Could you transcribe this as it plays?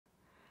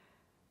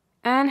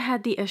Anne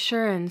had the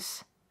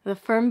assurance, the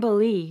firm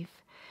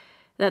belief,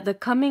 that the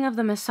coming of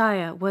the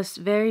Messiah was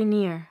very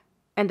near,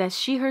 and that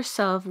she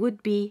herself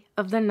would be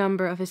of the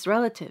number of his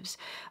relatives,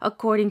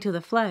 according to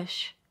the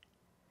flesh.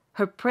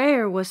 Her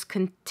prayer was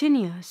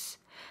continuous,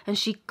 and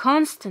she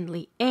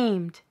constantly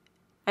aimed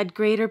at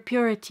greater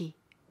purity.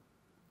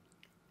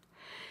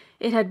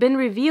 It had been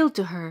revealed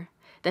to her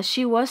that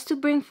she was to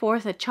bring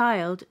forth a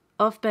child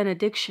of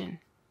benediction.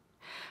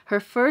 Her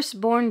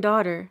firstborn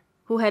daughter,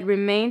 who had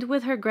remained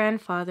with her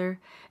grandfather,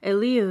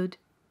 Eliud,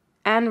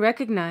 Anne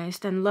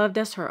recognized and loved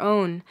as her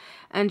own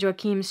and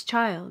Joachim's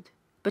child,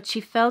 but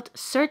she felt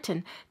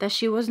certain that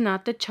she was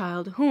not the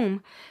child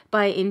whom,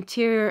 by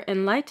interior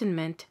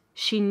enlightenment,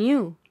 she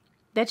knew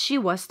that she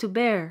was to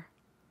bear.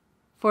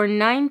 For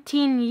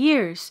 19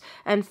 years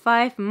and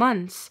 5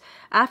 months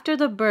after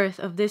the birth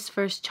of this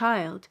first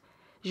child,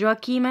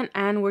 Joachim and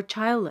Anne were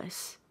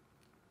childless.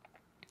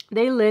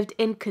 They lived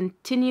in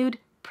continued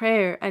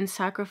prayer and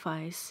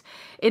sacrifice,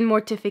 in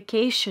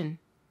mortification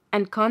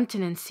and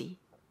continency.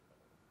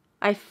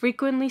 I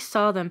frequently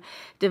saw them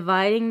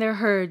dividing their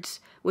herds,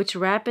 which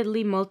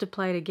rapidly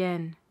multiplied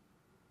again.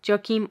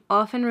 Joachim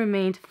often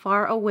remained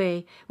far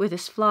away with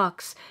his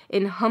flocks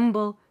in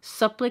humble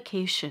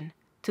supplication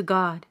to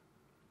God.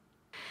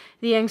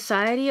 The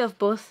anxiety of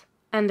both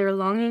and their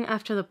longing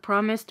after the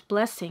promised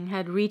blessing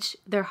had reached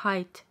their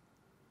height.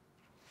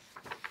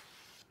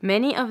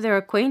 Many of their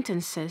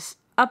acquaintances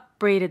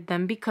upbraided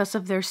them because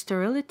of their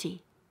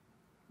sterility,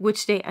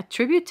 which they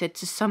attributed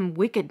to some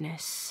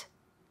wickedness.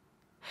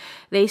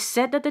 They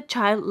said that the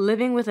child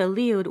living with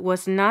Eliud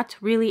was not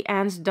really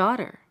Anne's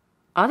daughter.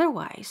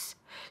 Otherwise,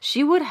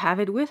 she would have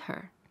it with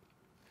her.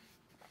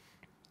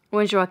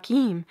 When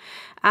Joachim,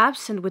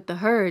 absent with the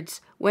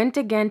herds, went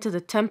again to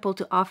the temple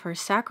to offer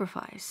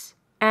sacrifice,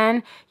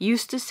 Anne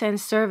used to send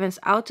servants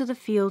out to the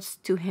fields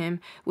to him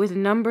with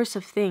numbers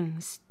of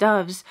things,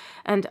 doves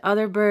and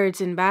other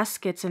birds in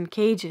baskets and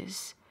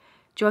cages.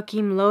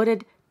 Joachim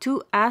loaded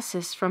 2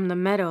 asses from the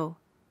meadow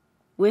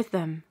with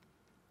them,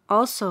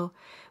 also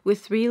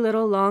with 3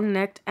 little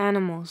long-necked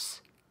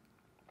animals,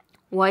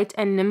 white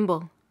and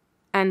nimble,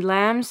 and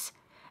lambs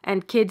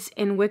and kids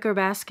in wicker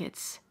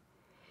baskets.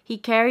 He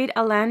carried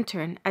a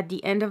lantern at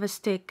the end of a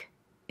stick.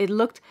 It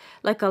looked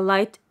like a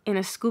light in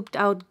a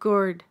scooped-out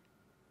gourd.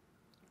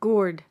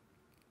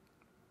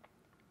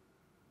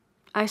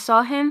 I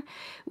saw him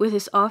with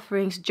his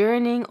offerings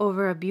journeying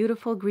over a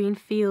beautiful green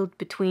field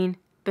between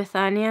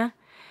Bethania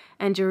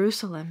and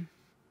Jerusalem.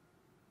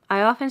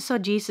 I often saw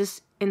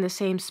Jesus in the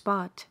same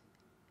spot.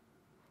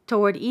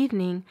 Toward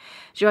evening,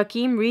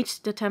 Joachim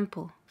reached the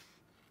temple.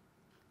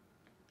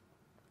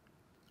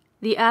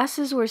 The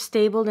asses were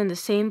stabled in the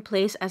same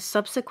place as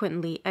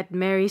subsequently at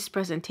Mary's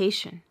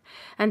presentation,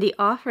 and the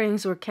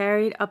offerings were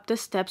carried up the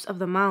steps of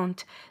the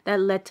mount that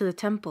led to the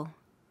temple.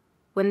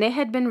 When they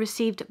had been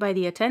received by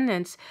the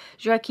attendants,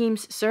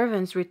 Joachim's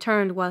servants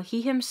returned while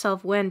he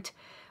himself went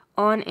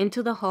on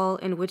into the hall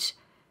in which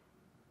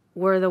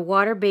were the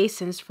water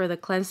basins for the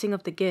cleansing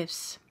of the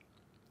gifts.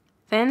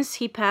 Thence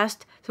he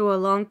passed through a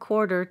long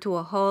corridor to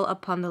a hall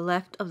upon the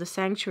left of the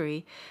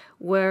sanctuary,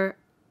 where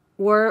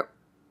were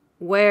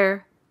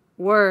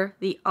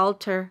the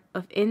altar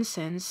of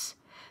incense,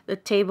 the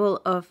table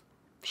of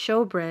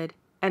showbread,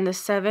 and the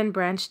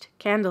 7-branched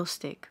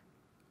candlestick.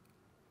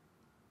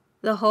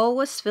 The hall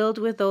was filled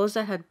with those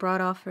that had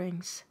brought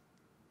offerings.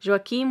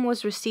 Joachim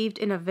was received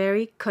in a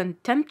very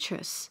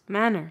contemptuous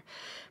manner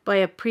by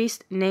a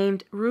priest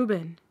named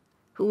Reuben,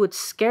 who would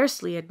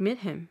scarcely admit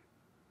him.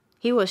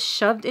 He was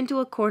shoved into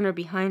a corner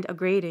behind a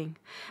grating,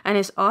 and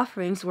his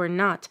offerings were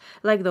not,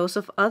 like those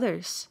of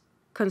others,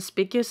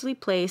 conspicuously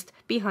placed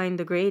behind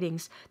the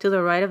gratings to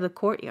the right of the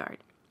courtyard,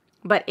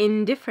 but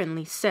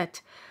indifferently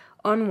set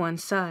on one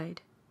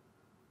side.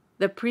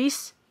 The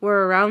priests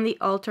were around the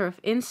altar of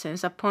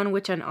incense upon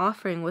which an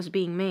offering was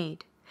being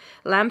made.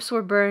 Lamps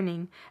were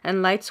burning,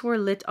 and lights were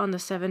lit on the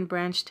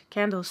 7-branched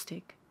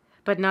candlestick,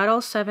 but not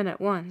all 7 at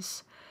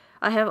once.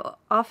 I have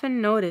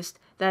often noticed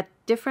that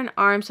different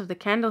arms of the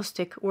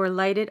candlestick were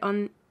lighted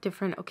on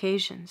different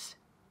occasions.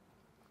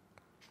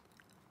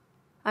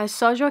 I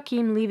saw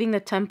Joachim leaving the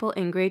temple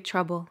in great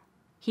trouble.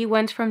 He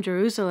went from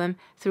Jerusalem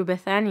through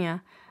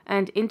Bethania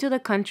and into the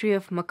country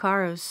of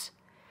Macharos,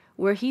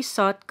 where he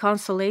sought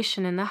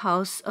consolation in the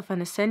house of an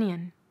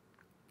Essenian.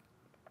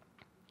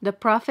 The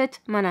prophet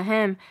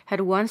Menahem had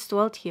once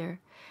dwelt here,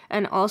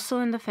 and also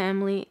in the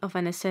family of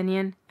an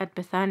Essenian at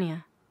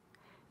Bethania.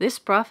 This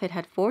prophet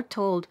had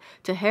foretold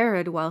to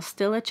Herod while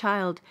still a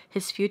child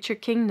his future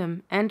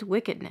kingdom and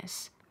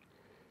wickedness.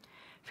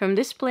 From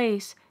this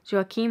place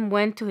Joachim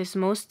went to his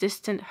most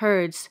distant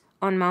herds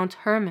on Mount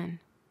Hermon.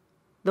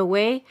 The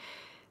way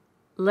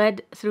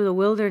led through the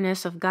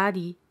wilderness of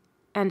Gadi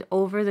and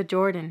over the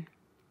Jordan.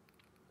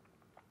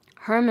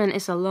 Hermon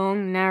is a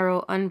long,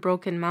 narrow,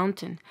 unbroken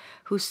mountain,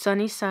 whose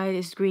sunny side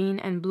is green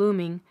and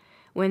blooming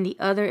when the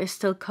other is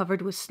still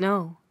covered with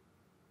snow.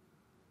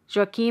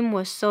 Joachim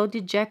was so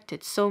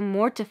dejected, so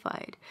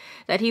mortified,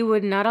 that he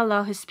would not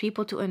allow his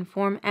people to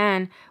inform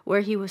Anne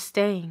where he was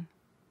staying.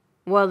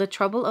 while the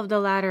trouble of the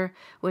latter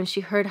when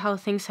she heard how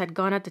things had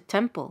gone at the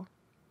temple,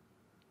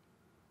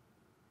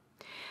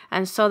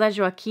 and saw that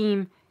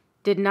Joachim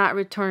did not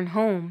return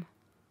home,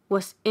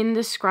 was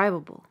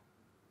indescribable.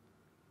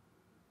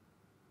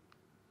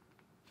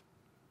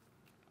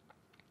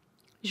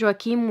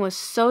 Joachim was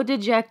so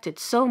dejected,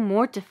 so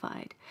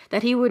mortified,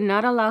 that he would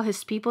not allow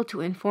his people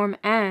to inform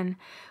Anne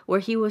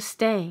where he was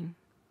staying,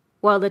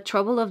 while the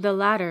trouble of the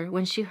latter,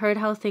 when she heard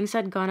how things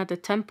had gone at the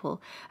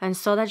temple, and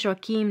saw that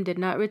Joachim did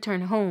not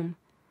return home,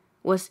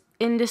 was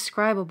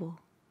indescribable.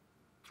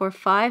 For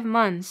 5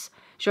 months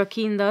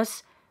Joachim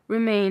thus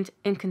remained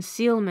in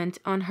concealment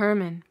on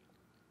Hermon.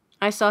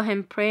 I saw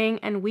him praying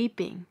and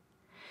weeping.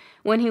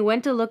 When he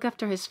went to look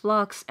after his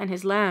flocks and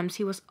his lambs,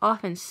 he was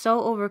often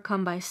so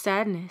overcome by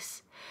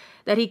sadness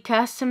that he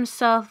cast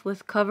himself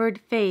with covered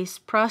face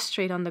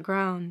prostrate on the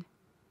ground.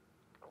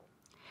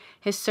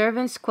 His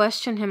servants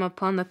questioned him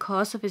upon the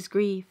cause of his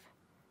grief,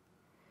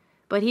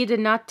 but he did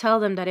not tell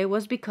them that it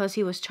was because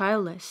he was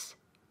childless.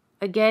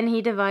 Again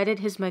he divided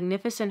his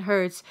magnificent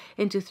herds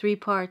into 3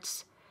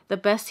 parts. The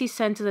best he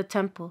sent to the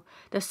temple,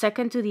 the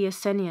second to the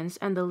Essenians,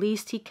 and the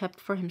least he kept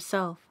for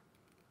himself.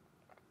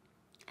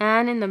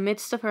 Anne, in the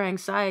midst of her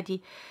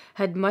anxiety,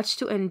 had much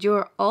to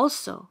endure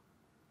also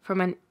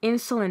from an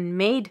insolent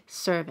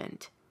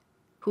maid-servant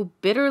who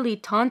bitterly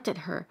taunted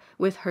her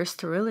with her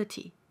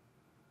sterility.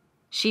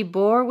 She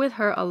bore with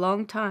her a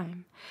long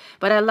time,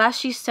 but at last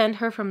she sent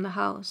her from the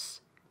house.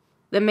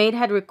 The maid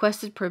had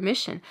requested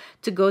permission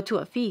to go to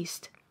a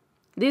feast.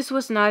 This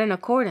was not in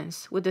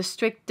accordance with the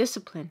strict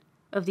discipline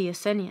of the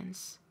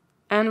Essenians.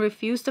 Anne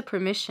refused the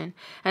permission,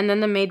 and then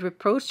the maid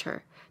reproached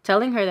her,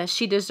 telling her that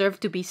she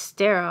deserved to be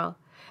sterile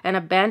and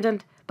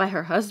abandoned by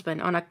her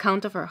husband on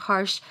account of her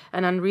harsh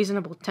and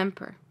unreasonable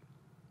temper.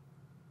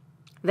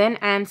 Then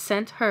Anne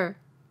sent her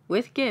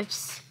with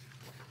gifts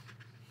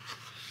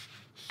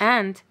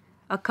and,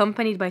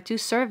 accompanied by 2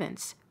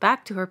 servants,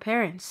 back to her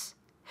parents,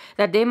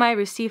 that they might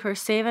receive her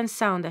safe and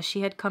sound as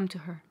she had come to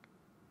her.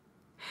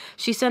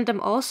 She sent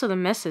them also the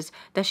message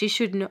that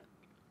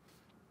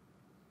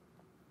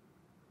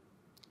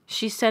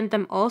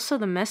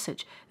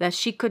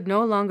she could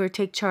no longer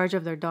take charge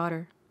of their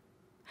daughter.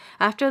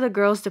 After the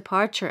girl's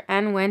departure,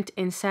 Anne went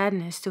in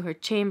sadness to her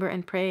chamber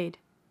and prayed.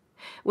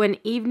 When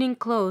evening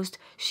closed,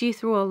 she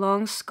threw a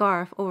long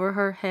scarf over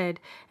her head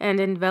and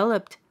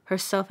enveloped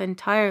herself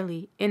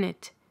entirely in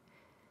it,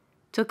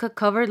 took a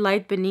covered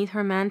light beneath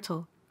her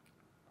mantle,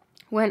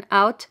 went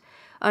out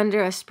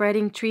under a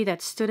spreading tree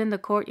that stood in the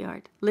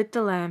courtyard, lit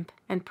the lamp,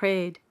 and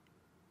prayed.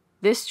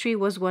 This tree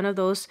was one of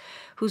those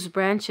whose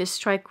branches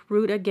strike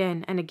root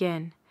again and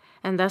again,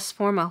 and thus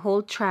form a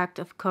whole tract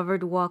of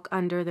covered walk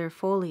under their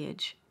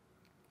foliage.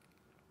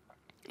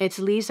 Its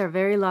leaves are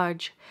very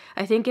large.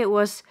 I think it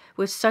was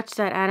with such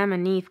that Adam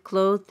and Eve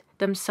clothed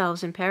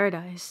themselves in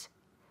paradise.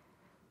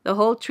 The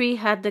whole tree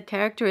had the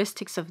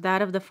characteristics of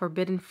that of the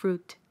forbidden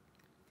fruit.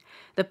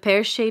 The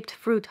pear-shaped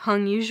fruit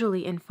hung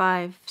usually in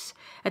 5s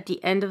at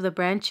the end of the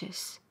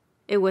branches.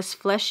 It was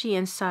fleshy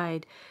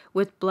inside,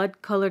 with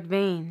blood-colored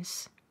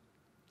veins.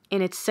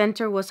 In its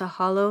center was a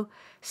hollow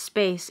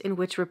space in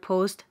which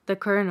reposed the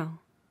kernel.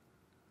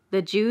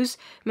 The Jews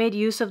made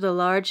use of the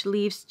large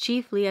leaves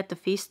chiefly at the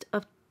Feast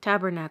of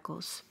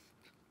Tabernacles.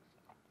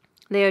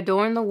 They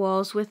adorned the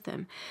walls with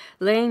them,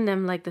 laying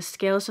them like the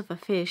scales of a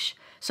fish,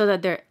 so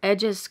that their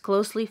edges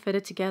closely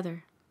fitted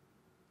together.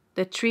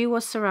 The tree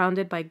was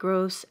surrounded by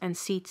groves and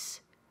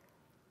seats.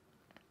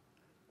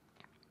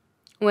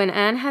 When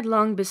Anne had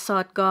long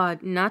besought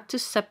God not to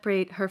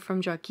separate her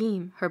from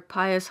Joachim, her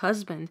pious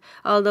husband,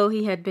 although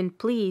he had been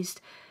pleased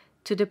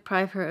to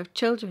deprive her of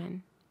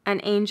children, an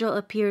angel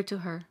appeared to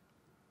her.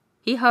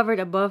 He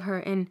hovered above her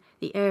in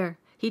the air.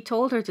 He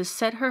told her to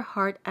set her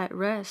heart at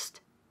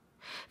rest,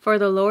 for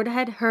the Lord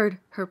had heard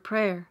her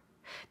prayer,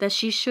 that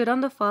she should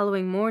on the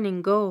following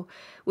morning go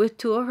with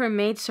 2 of her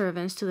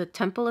maidservants to the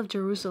temple of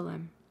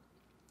Jerusalem,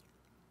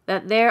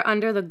 that there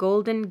under the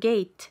golden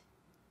gate,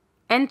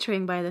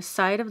 entering by the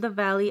side of the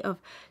valley of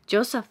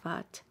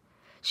Josaphat,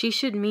 she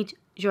should meet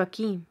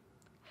Joachim,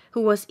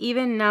 who was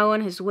even now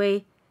on his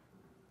way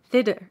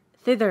thither,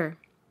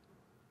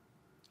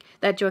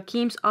 that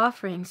Joachim's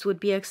offerings would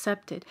be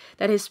accepted,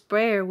 that his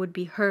prayer would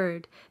be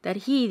heard, that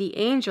he, the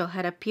angel,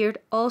 had appeared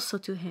also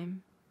to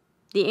him.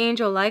 The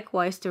angel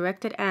likewise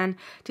directed Anne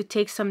to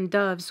take some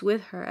doves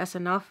with her as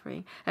an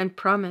offering, and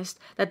promised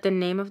that the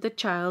name of the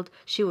child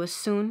she was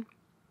soon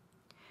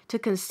to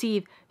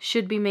conceive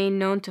should be made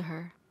known to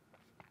her.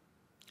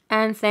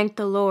 Anne thanked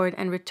the Lord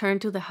and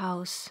returned to the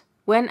house.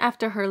 When,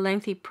 after her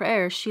lengthy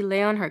prayer, she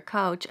lay on her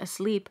couch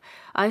asleep,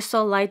 I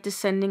saw light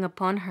descending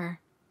upon her.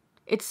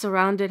 It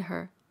surrounded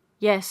her,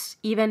 yes,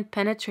 even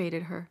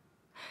penetrated her.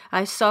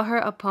 I saw her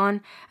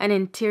upon an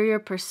interior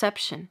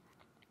perception,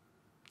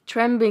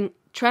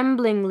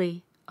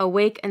 tremblingly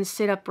awake and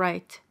sit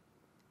upright.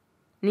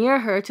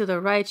 Near her to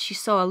the right she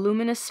saw a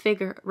luminous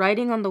figure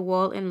writing on the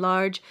wall in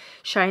large,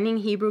 shining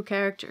Hebrew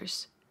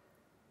characters.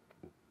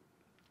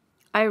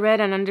 I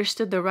read and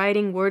understood the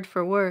writing word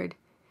for word.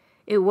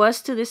 It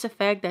was to this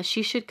effect that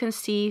she should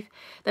conceive,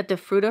 that the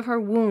fruit of her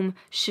womb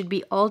should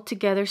be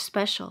altogether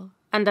special,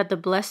 and that the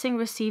blessing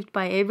received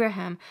by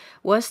Abraham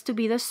was to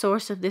be the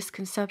source of this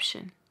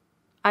conception.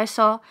 I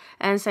saw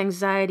Anne's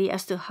anxiety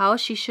as to how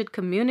she should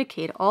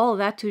communicate all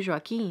that to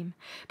Joachim,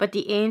 but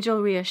the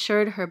angel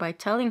reassured her by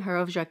telling her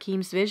of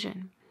Joachim's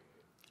vision.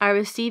 I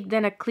received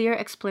then a clear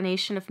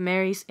explanation of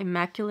Mary's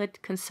immaculate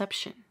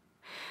conception.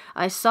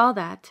 I saw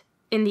that,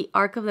 in the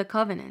Ark of the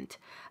Covenant,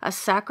 a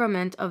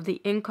sacrament of the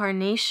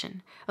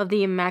incarnation of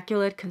the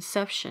Immaculate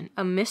Conception,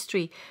 a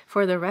mystery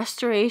for the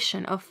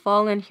restoration of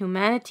fallen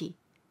humanity,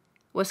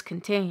 was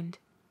contained.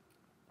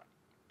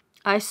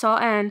 I saw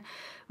Anne,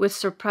 with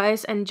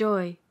surprise and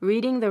joy,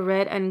 reading the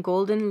red and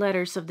golden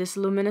letters of this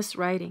luminous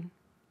writing.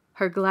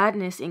 Her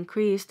gladness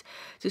increased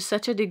to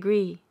such a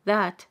degree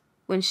that,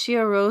 when she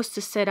arose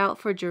to set out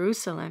for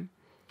Jerusalem,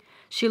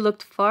 she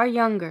looked far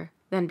younger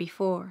than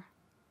before.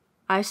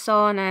 I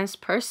saw on Anne's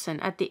person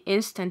at the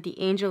instant the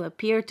angel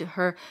appeared to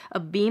her a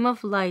beam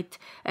of light,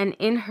 and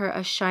in her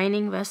a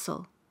shining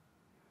vessel.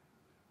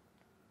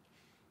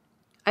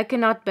 I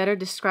cannot better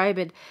describe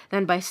it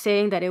than by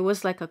saying that it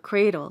was like a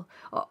cradle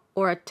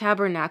or a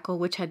tabernacle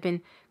which had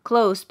been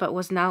closed but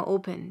was now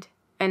opened,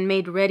 and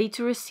made ready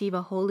to receive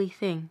a holy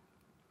thing.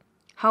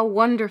 How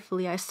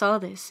wonderfully I saw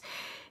this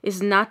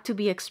is not to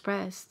be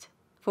expressed,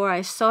 for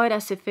I saw it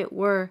as if it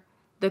were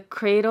the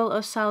cradle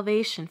of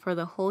salvation for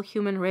the whole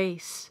human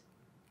race,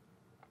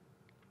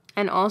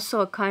 and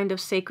also a kind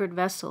of sacred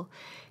vessel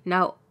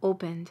now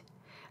opened,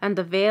 and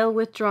the veil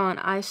withdrawn.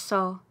 I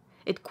saw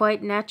it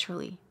quite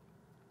naturally.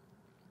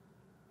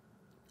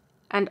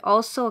 And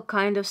also a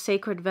kind of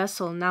sacred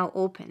vessel now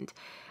opened,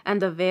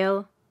 and the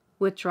veil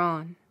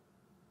withdrawn.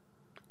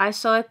 I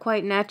saw it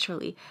quite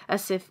naturally,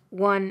 as if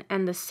one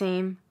and the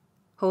same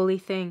holy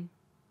thing.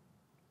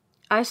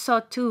 I saw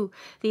too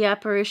the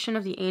apparition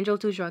of the angel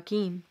to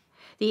Joachim.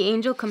 The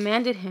angel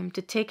commanded him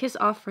to take his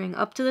offering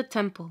up to the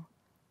temple,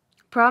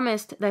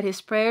 promised that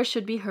his prayer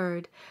should be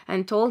heard,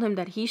 and told him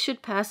that he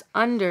should pass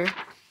under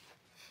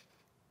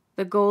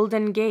the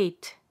golden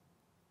gate.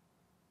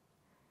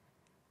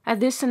 At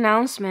this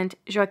announcement,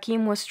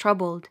 Joachim was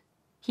troubled.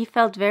 He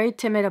felt very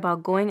timid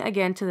about going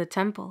again to the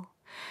temple,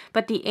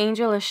 but the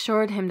angel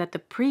assured him that the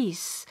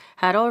priests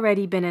had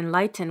already been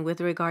enlightened with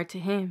regard to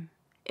him.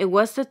 It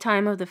was the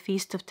time of the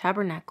Feast of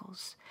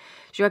Tabernacles.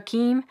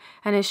 Joachim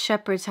and his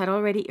shepherds had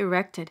already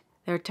erected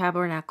their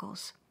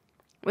tabernacles.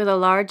 With a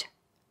large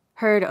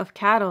herd of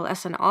cattle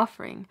as an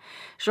offering,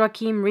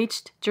 Joachim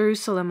reached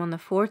Jerusalem on the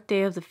 4th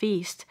day of the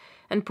feast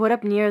and put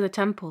up near the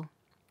temple.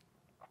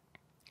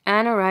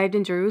 Anne arrived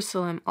in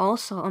Jerusalem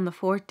also on the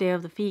 4th day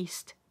of the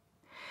feast.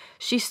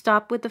 She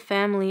stopped with the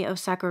family of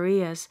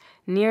Zacharias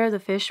near the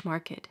fish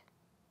market,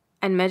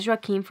 and met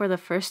Joachim for the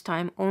first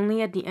time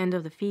only at the end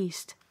of the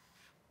feast.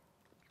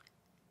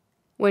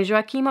 When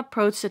Joachim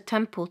approached the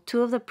temple,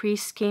 2 of the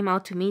priests came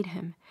out to meet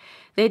him.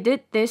 They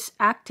did this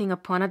acting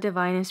upon a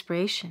divine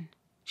inspiration.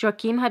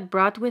 Joachim had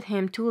brought with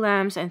him 2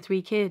 lambs and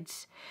 3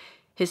 kids.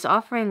 His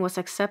offering was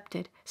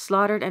accepted,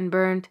 slaughtered and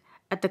burned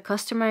at the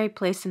customary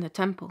place in the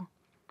temple,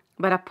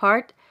 but a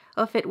part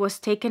of it was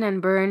taken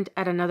and burned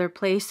at another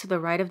place to the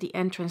right of the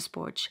entrance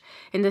porch,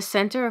 in the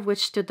center of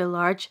which stood the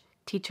large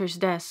teacher's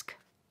desk.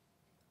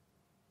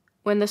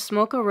 When the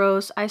smoke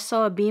arose, I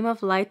saw a beam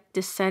of light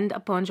descend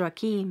upon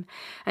Joachim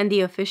and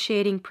the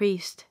officiating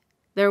priest.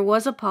 There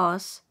was a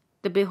pause.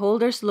 The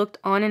beholders looked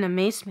on in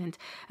amazement,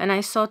 and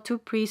I saw 2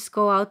 priests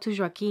go out to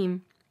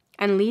Joachim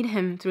and lead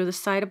him through the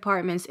side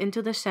apartments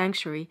into the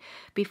sanctuary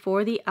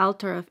before the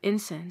altar of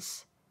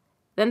incense.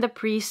 Then the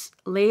priests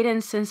laid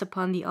incense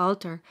upon the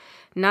altar,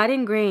 not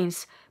in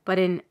grains, but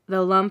in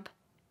the lump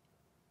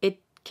it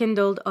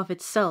kindled of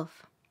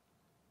itself.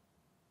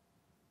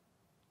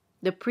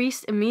 The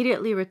priest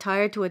immediately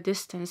retired to a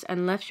distance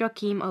and left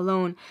Joachim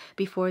alone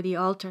before the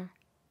altar.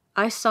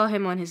 I saw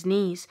him on his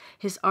knees,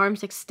 his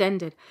arms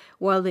extended,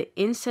 while the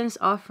incense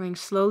offering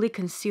slowly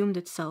consumed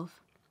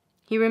itself.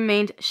 He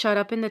remained shut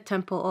up in the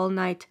temple all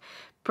night,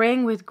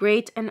 praying with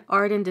great and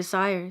ardent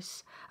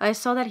desires. I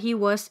saw that he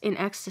was in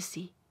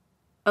ecstasy.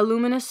 A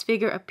luminous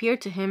figure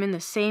appeared to him in the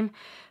same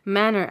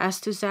manner as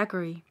to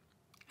Zachary,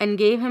 and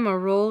gave him a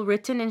roll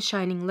written in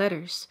shining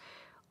letters.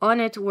 On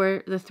it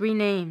were the 3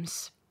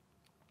 names: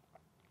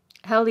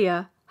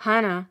 Helia,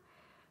 Hannah,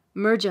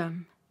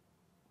 Mirjam.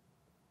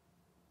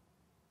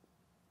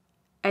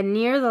 And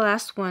near the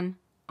last one,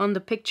 on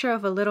the picture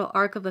of a little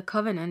Ark of the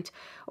Covenant,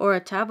 or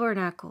a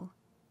tabernacle,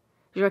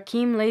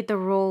 Joachim laid the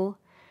roll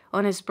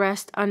on his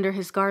breast under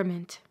his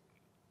garment.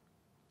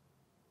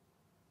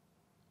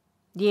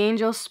 The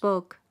angel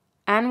spoke,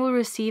 "Anne will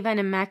receive an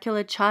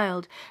immaculate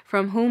child,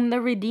 from whom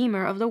the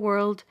Redeemer of the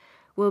world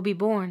will be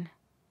born."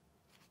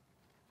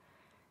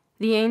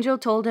 The angel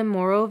told him,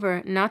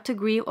 moreover, not to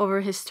grieve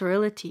over his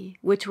sterility,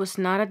 which was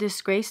not a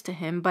disgrace to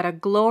him, but a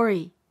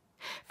glory,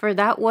 for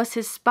that was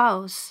his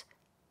spouse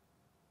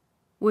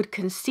would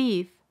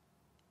conceive.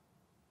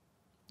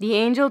 The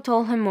angel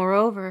told him,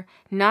 moreover,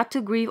 not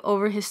to grieve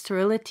over his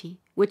sterility,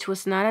 which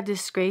was not a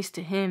disgrace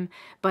to him,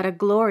 but a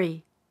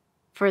glory,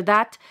 for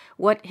that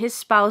what his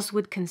spouse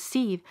would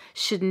conceive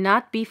should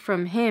not be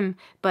from him,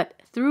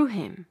 but through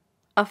him,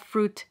 a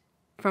fruit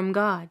from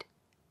God.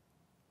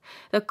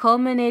 The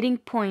culminating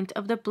point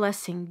of the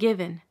blessing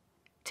given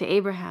to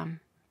Abraham.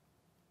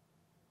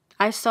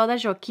 I saw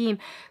that Joachim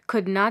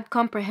could not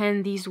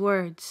comprehend these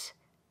words.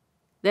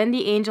 Then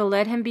the angel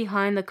led him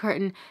behind the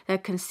curtain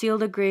that concealed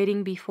the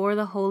grating before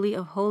the Holy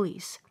of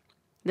Holies.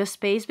 The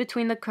space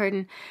between the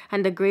curtain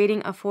and the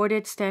grating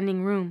afforded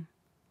standing room.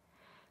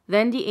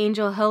 Then the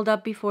angel held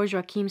up before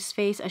Joachim's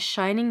face a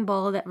shining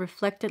ball that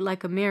reflected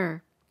like a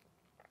mirror.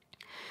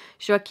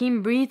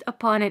 Joachim breathed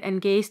upon it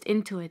and gazed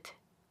into it.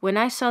 When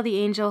I saw the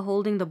angel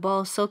holding the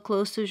ball so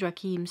close to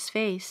Joachim's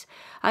face,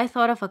 I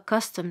thought of a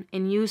custom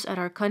in use at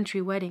our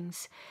country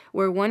weddings,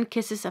 where one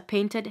kisses a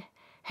painted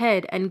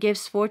head and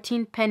gives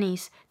 14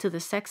 pennies to the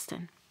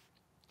sexton.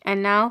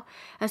 And now,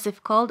 as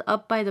if called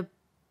up by the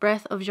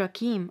breath of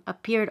Joachim,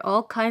 appeared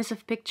all kinds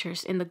of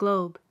pictures in the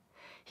globe.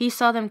 He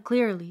saw them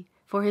clearly,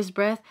 for his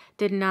breath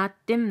did not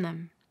dim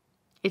them.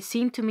 It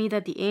seemed to me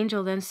that the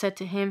angel then said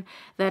to him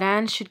that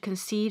Anne should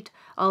conceive,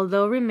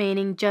 although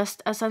remaining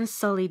just as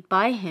unsullied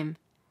by him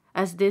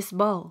as this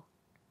ball.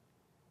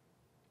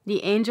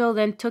 The angel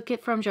then took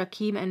it from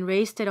Joachim and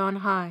raised it on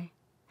high.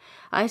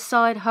 I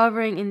saw it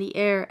hovering in the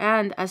air,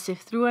 and, as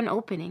if through an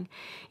opening,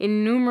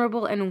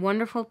 innumerable and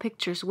wonderful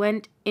pictures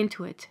went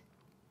into it.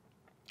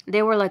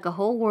 They were like a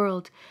whole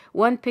world,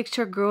 one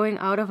picture growing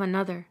out of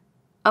another.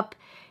 Up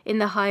in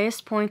the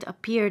highest point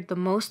appeared the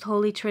most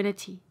holy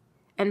Trinity,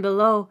 and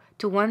below,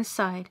 to one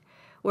side,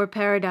 were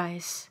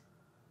paradise,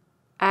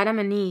 Adam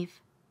and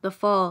Eve, the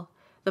fall,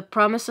 the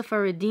promise of a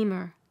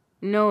Redeemer,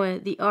 Noah,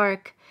 the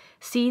ark,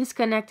 scenes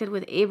connected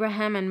with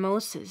Abraham and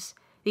Moses,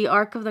 the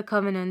Ark of the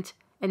Covenant,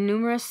 and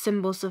numerous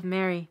symbols of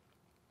Mary.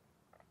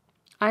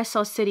 I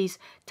saw cities,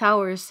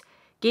 towers,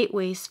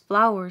 gateways,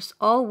 flowers,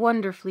 all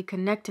wonderfully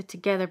connected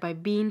together by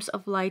beams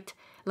of light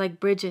like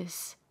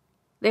bridges.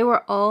 They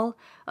were all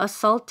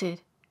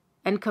assaulted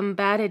and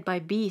combated by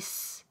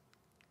beasts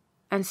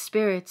and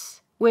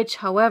spirits, which,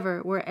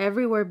 however, were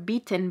everywhere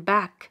beaten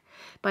back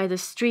by the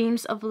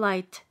streams of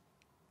light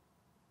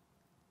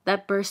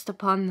that burst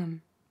upon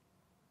them.